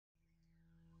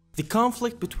The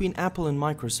conflict between Apple and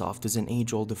Microsoft is an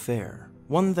age-old affair,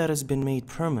 one that has been made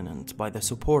permanent by the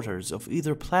supporters of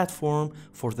either platform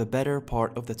for the better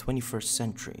part of the 21st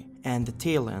century and the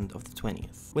tail end of the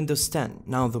 20th. Windows 10,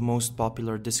 now the most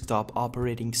popular desktop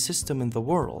operating system in the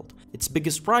world, its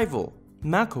biggest rival,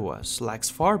 macOS, lags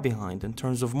far behind in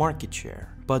terms of market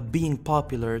share. But being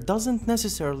popular doesn't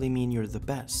necessarily mean you're the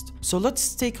best. So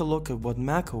let's take a look at what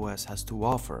macOS has to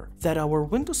offer that our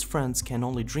Windows friends can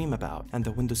only dream about, and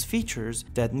the Windows features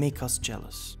that make us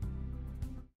jealous.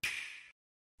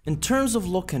 In terms of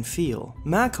look and feel,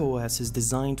 macOS is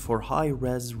designed for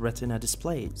high-res Retina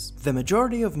displays. The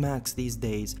majority of Macs these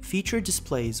days feature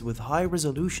displays with high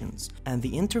resolutions, and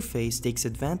the interface takes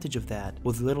advantage of that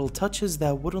with little touches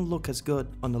that wouldn't look as good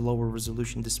on a lower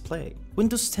resolution display.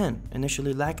 Windows 10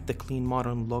 initially lacked the clean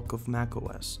modern look of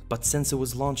macOS, but since it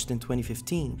was launched in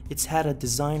 2015, it's had a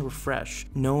design refresh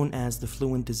known as the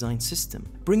Fluent Design System,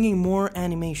 bringing more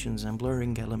animations and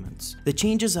blurring elements. The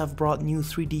changes have brought new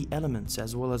 3D elements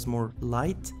as well as more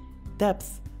light,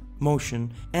 depth,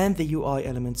 motion, and the UI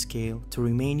element scale to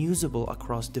remain usable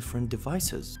across different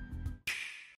devices.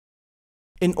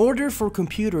 In order for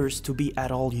computers to be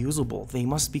at all usable, they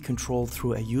must be controlled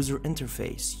through a user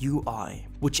interface, UI,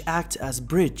 which acts as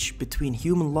bridge between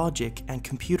human logic and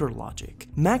computer logic.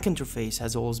 Mac interface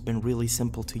has always been really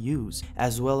simple to use,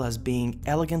 as well as being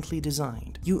elegantly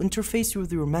designed. You interface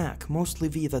with your Mac mostly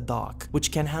via the dock,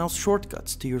 which can house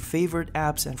shortcuts to your favorite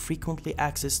apps and frequently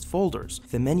accessed folders,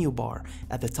 the menu bar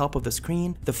at the top of the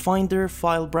screen, the Finder,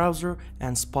 file browser,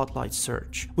 and Spotlight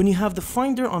search. When you have the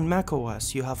Finder on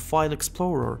macOS, you have File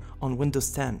Explorer on Windows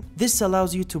 10. This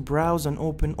allows you to browse and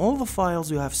open all the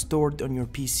files you have stored on your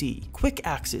PC. Quick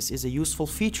Access is a useful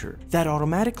feature that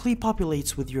automatically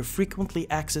populates with your frequently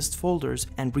accessed folders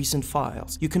and recent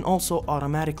files. You can also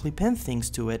automatically pin things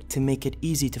to it to make it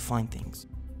easy to find things.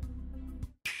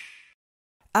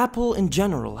 Apple in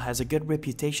general has a good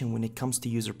reputation when it comes to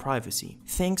user privacy,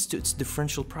 thanks to its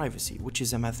differential privacy, which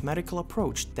is a mathematical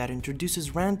approach that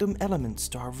introduces random elements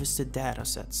to harvested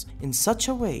datasets in such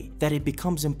a way that it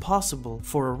becomes impossible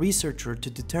for a researcher to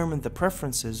determine the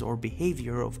preferences or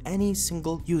behavior of any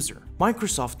single user.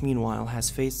 Microsoft, meanwhile, has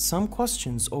faced some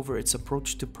questions over its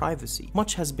approach to privacy.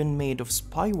 Much has been made of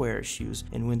spyware issues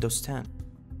in Windows 10.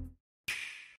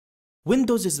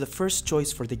 Windows is the first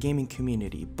choice for the gaming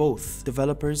community, both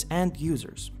developers and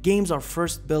users. Games are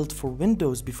first built for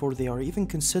Windows before they are even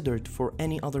considered for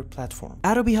any other platform.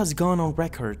 Adobe has gone on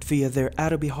record via their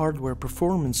Adobe Hardware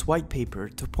Performance white paper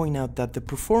to point out that the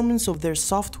performance of their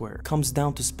software comes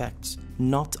down to specs,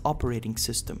 not operating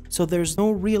system. So there's no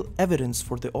real evidence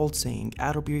for the old saying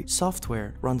Adobe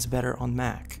software runs better on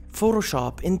Mac.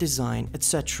 Photoshop, InDesign,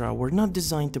 etc. were not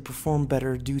designed to perform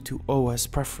better due to OS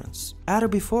preference.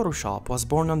 Adobe Photoshop was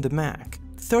born on the Mac.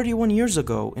 31 years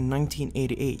ago, in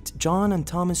 1988, John and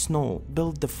Thomas Knoll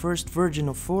built the first version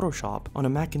of Photoshop on a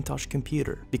Macintosh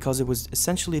computer because it was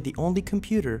essentially the only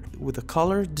computer with a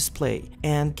color display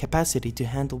and capacity to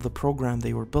handle the program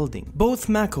they were building. Both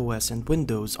macOS and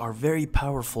Windows are very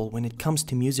powerful when it comes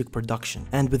to music production,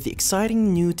 and with the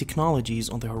exciting new technologies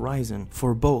on the horizon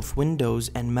for both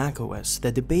Windows and macOS,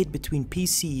 the debate between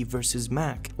PC versus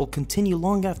Mac will continue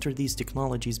long after these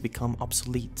technologies become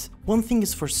obsolete. One thing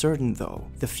is for certain though,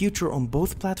 the future on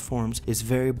both platforms is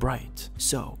very bright.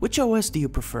 So, which OS do you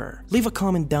prefer? Leave a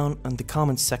comment down in the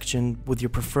comments section with your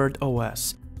preferred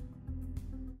OS,